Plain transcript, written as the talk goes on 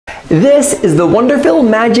This is the WonderPhil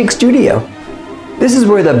Magic Studio. This is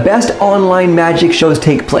where the best online magic shows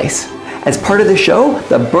take place. As part of the show,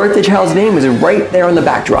 the birthday child's name is right there on the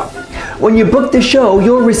backdrop. When you book the show,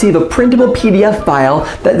 you'll receive a printable PDF file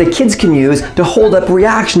that the kids can use to hold up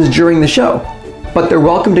reactions during the show. But they're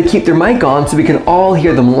welcome to keep their mic on so we can all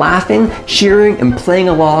hear them laughing, cheering, and playing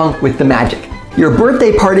along with the magic. Your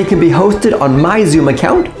birthday party can be hosted on my Zoom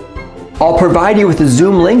account. I'll provide you with a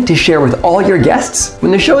Zoom link to share with all your guests.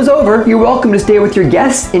 When the show is over, you're welcome to stay with your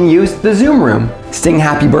guests and use the Zoom room. Sing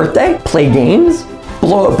happy birthday, play games,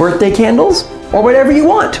 blow up birthday candles, or whatever you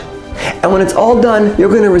want. And when it's all done,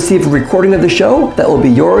 you're going to receive a recording of the show that will be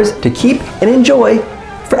yours to keep and enjoy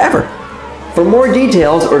forever. For more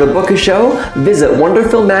details or to book a show, visit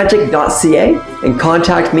wonderphilmagic.ca and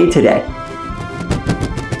contact me today.